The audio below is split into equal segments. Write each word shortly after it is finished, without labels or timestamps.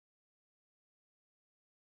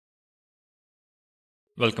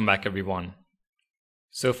Welcome back, everyone.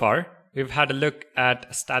 So far, we've had a look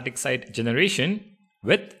at static site generation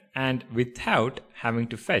with and without having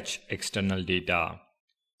to fetch external data.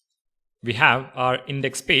 We have our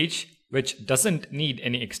index page, which doesn't need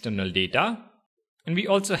any external data. And we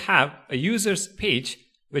also have a users page,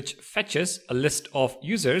 which fetches a list of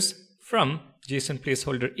users from JSON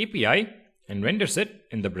placeholder API and renders it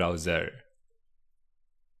in the browser.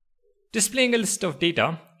 Displaying a list of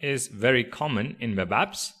data is very common in web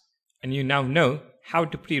apps, and you now know how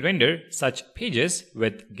to pre-render such pages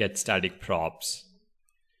with getStaticProps.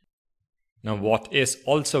 Now, what is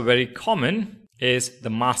also very common is the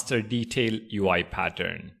master detail UI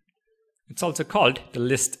pattern. It's also called the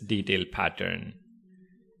list detail pattern.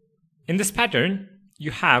 In this pattern,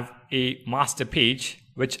 you have a master page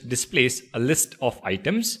which displays a list of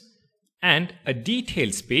items and a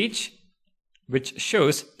details page which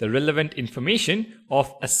shows the relevant information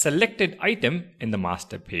of a selected item in the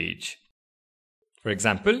master page. For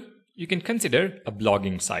example, you can consider a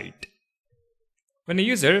blogging site. When a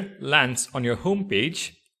user lands on your home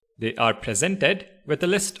page, they are presented with a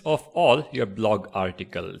list of all your blog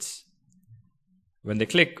articles. When they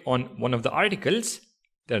click on one of the articles,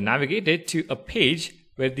 they are navigated to a page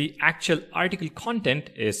where the actual article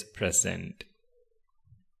content is present.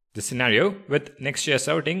 The scenario with Next.js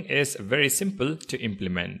routing is very simple to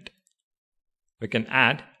implement. We can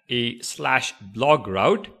add a /blog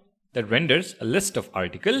route that renders a list of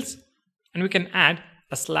articles, and we can add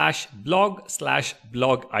a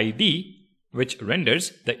 /blog/blog ID which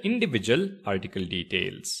renders the individual article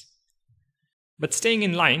details. But staying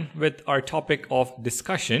in line with our topic of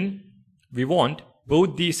discussion, we want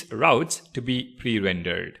both these routes to be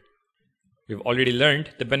pre-rendered. We've already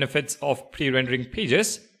learned the benefits of pre-rendering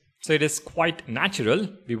pages, so it is quite natural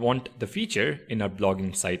we want the feature in our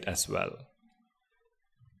blogging site as well.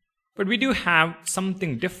 But we do have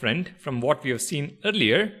something different from what we have seen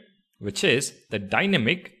earlier, which is the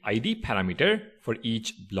dynamic ID parameter for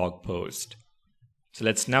each blog post. So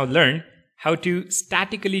let's now learn how to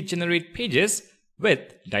statically generate pages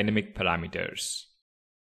with dynamic parameters.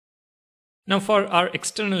 Now for our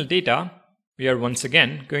external data, we are once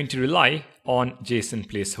again going to rely on JSON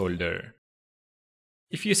placeholder.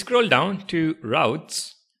 If you scroll down to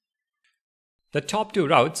routes, the top two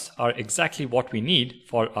routes are exactly what we need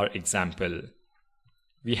for our example.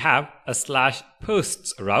 We have a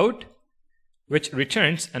 /posts route, which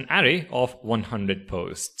returns an array of 100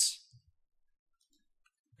 posts.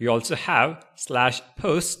 We also have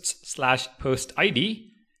 /posts/post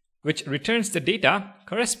ID, which returns the data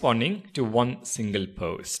corresponding to one single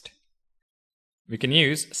post. We can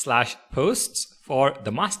use /posts for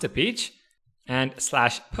the master page and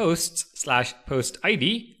 /posts/post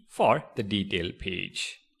ID for the detail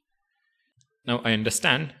page. Now I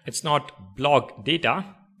understand it's not blog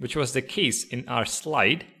data, which was the case in our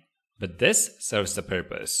slide, but this serves the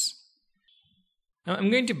purpose. Now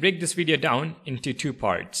I'm going to break this video down into two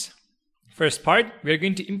parts. First part, we are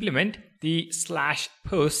going to implement the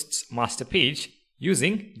 /posts master page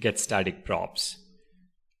using getStaticProps.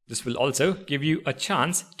 This will also give you a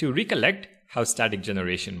chance to recollect how static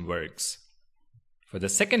generation works. For the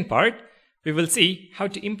second part, we will see how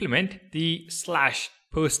to implement the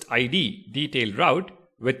 /post ID detail route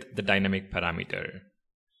with the dynamic parameter.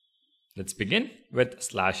 Let's begin with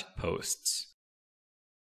 /posts.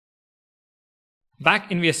 Back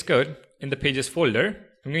in VS Code, in the pages folder,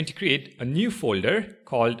 I'm going to create a new folder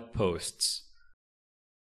called posts.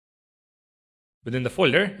 Within the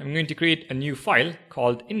folder, I'm going to create a new file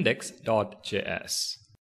called index.js.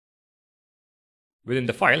 Within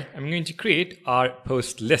the file, I'm going to create our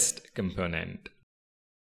post list component.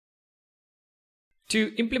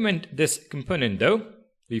 To implement this component though,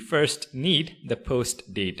 we first need the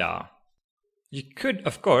post data. You could,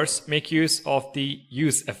 of course, make use of the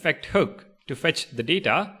useEffect hook to fetch the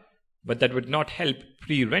data, but that would not help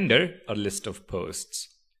pre-render a list of posts.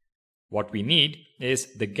 What we need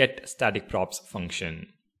is the getStaticProps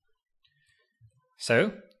function.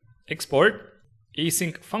 So, export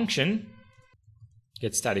async function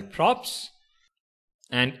getStaticProps,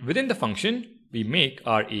 and within the function, we make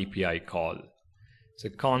our API call. So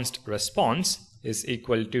const response is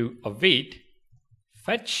equal to await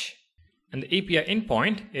fetch, and the API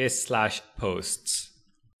endpoint is /posts.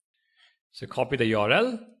 So copy the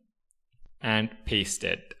URL and paste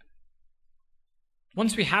it.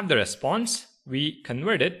 Once we have the response, we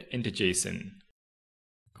convert it into JSON.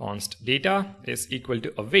 Const data is equal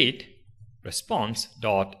to await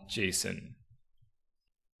response.json.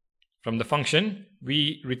 From the function,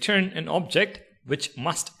 we return an object which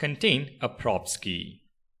must contain a props key.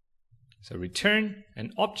 So return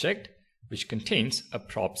an object which contains a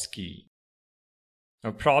props key.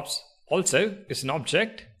 Now props also is an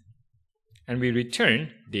object, and we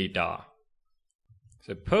return data.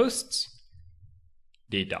 So posts,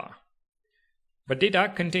 data. But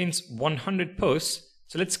data contains 100 posts,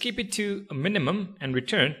 so let's keep it to a minimum and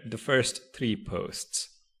return the first 3 posts.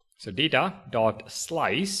 So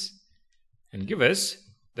data.slice and give us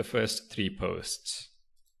the first 3 posts.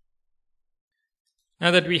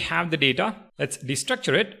 Now that we have the data, let's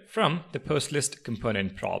destructure it from the post list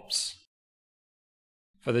component props.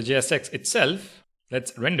 For the JSX itself,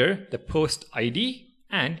 let's render the post ID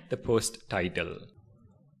and the post title.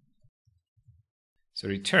 So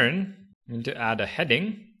return, we need to add a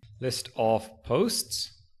heading, list of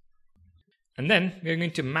posts, and then we're going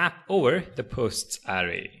to map over the posts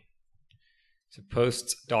array. So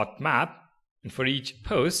posts.map, and for each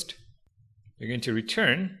post, we're going to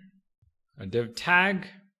return a div tag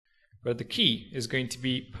where the key is going to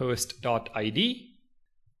be post.id,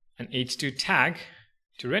 an h2 tag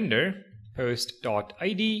to render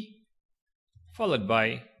post.id followed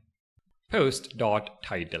by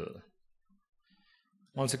post.title.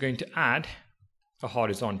 I'm also going to add a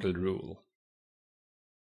horizontal rule.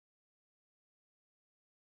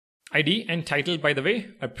 ID and title, by the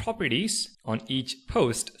way, are properties on each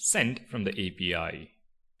post sent from the API.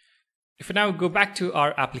 If we now go back to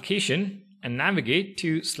our application and navigate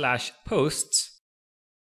to /posts,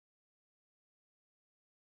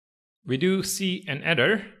 we do see an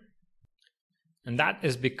error, and that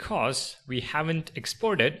is because we haven't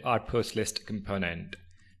exported our post list component.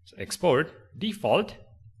 So export default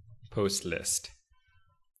post list.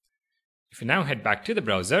 If we now head back to the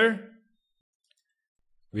browser,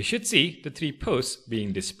 we should see the 3 posts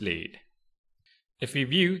being displayed. If we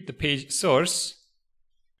view the page source,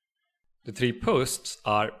 the 3 posts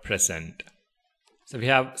are present. So we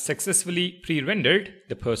have successfully pre-rendered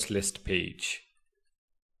the post list page.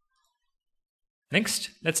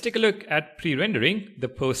 Next, let's take a look at pre-rendering the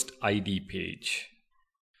post ID page.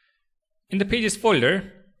 In the pages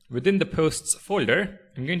folder, within the posts folder,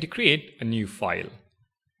 I'm going to create a new file.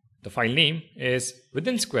 The file name is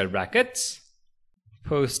within square brackets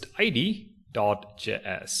postid.js.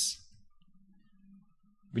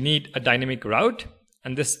 We need a dynamic route,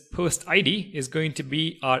 and this post ID is going to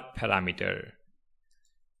be our parameter.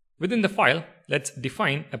 Within the file, let's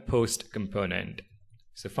define a post component.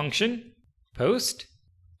 So function post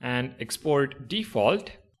and export default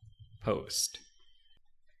post.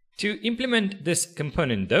 To implement this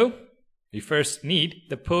component though, we first need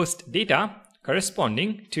the post data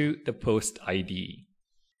corresponding to the post ID.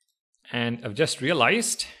 And I've just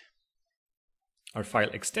realized our file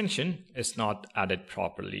extension is not added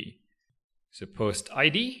properly. So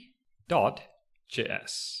postid.js.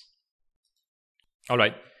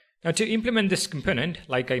 Alright, now to implement this component,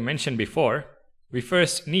 like I mentioned before, we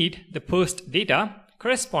first need the post data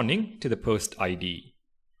corresponding to the post ID.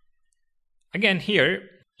 Again here,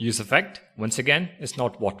 useEffect, once again, is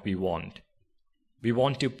not what we want. We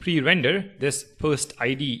want to pre-render this post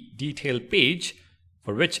ID detail page,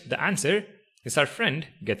 for which the answer is our friend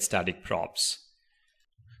getStaticProps.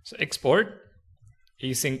 So export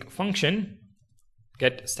async function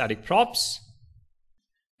getStaticProps,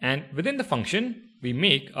 and within the function we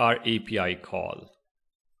make our API call.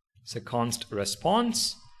 So const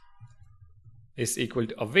response is equal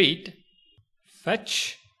to await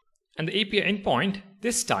fetch, and the API endpoint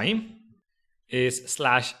this time is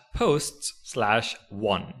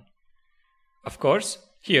 /posts/1. Of course,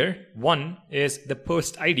 here 1 is the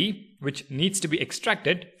post ID which needs to be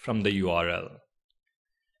extracted from the URL.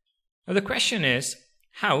 Now the question is,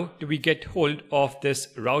 how do we get hold of this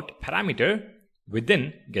route parameter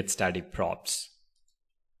within getStaticProps?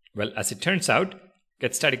 Well, as it turns out,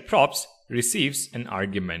 getStaticProps receives an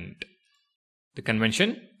argument. The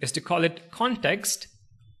convention is to call it context,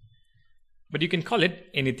 but you can call it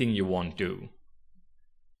anything you want to.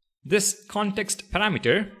 This context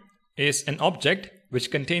parameter is an object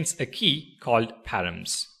which contains a key called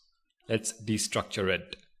params. Let's destructure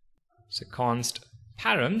it. So const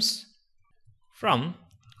params from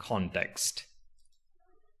context.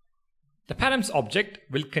 The params object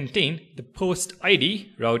will contain the post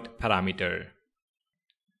ID route parameter.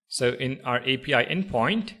 So in our API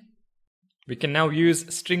endpoint, we can now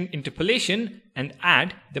use string interpolation and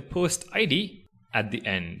add the post ID at the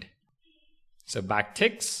end. So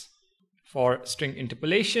backticks for string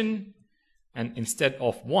interpolation, and instead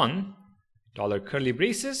of 1, $curly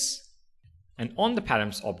braces, and on the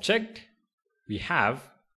params object, we have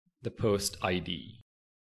the post ID.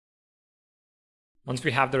 Once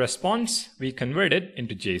we have the response, we convert it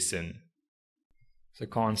into JSON. So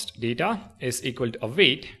const data is equal to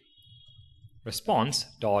await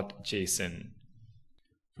response.json.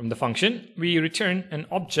 From the function, we return an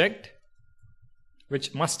object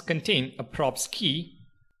which must contain a props key,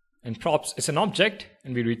 and props is an object,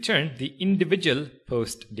 and we return the individual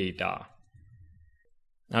post data.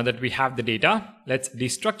 Now that we have the data, let's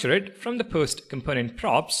destructure it from the post component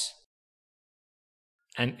props.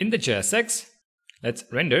 And in the JSX, let's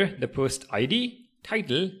render the post ID,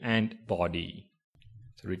 title, and body.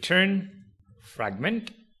 So return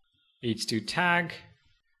fragment h2 tag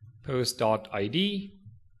post.id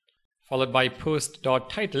followed by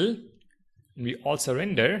post.title, and we also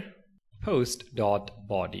render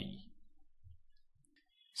post.body.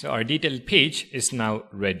 So our detailed page is now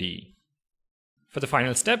ready. For the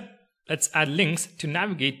final step, let's add links to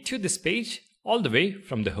navigate to this page all the way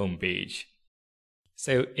from the home page.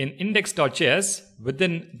 So in index.js,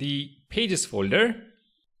 within the pages folder,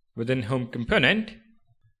 within home component,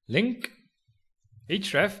 link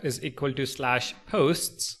href is equal to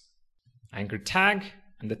 /posts, anchor tag,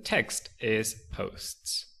 and the text is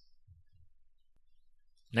posts.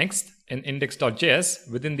 Next, in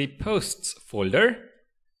index.js, within the posts folder,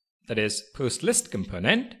 that is post list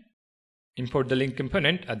component, import the link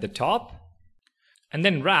component at the top, and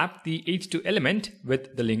then wrap the h2 element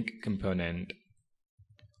with the link component.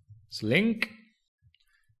 So link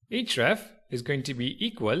href is going to be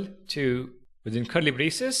equal to, within curly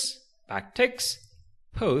braces, backticks,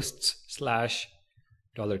 posts /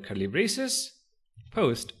 $curly braces,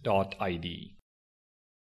 post.id.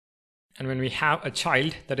 And when we have a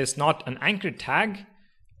child that is not an anchor tag,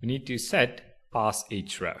 we need to set pass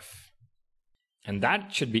href. And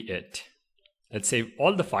that should be it. Let's save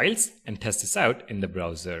all the files and test this out in the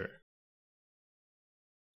browser.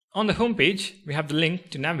 On the home page, we have the link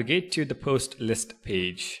to navigate to the post list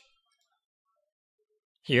page.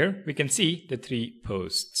 Here we can see the 3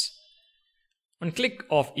 posts. On click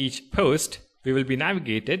of each post, we will be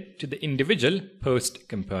navigated to the individual post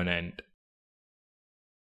component.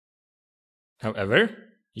 However,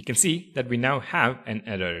 you can see that we now have an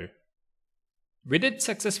error. We did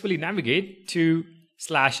successfully navigate to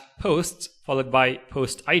 /posts followed by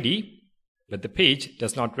post ID, but the page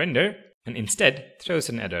does not render and instead throws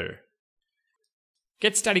an error.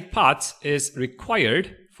 getStaticPaths is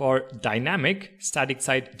required for dynamic static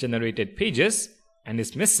site generated pages and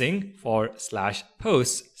is missing for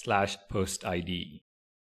 /posts/post ID.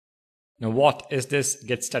 Now what is this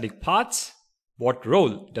getStaticPaths? What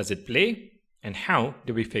role does it play? And how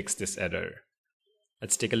do we fix this error?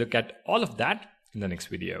 Let's take a look at all of that in the next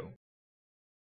video.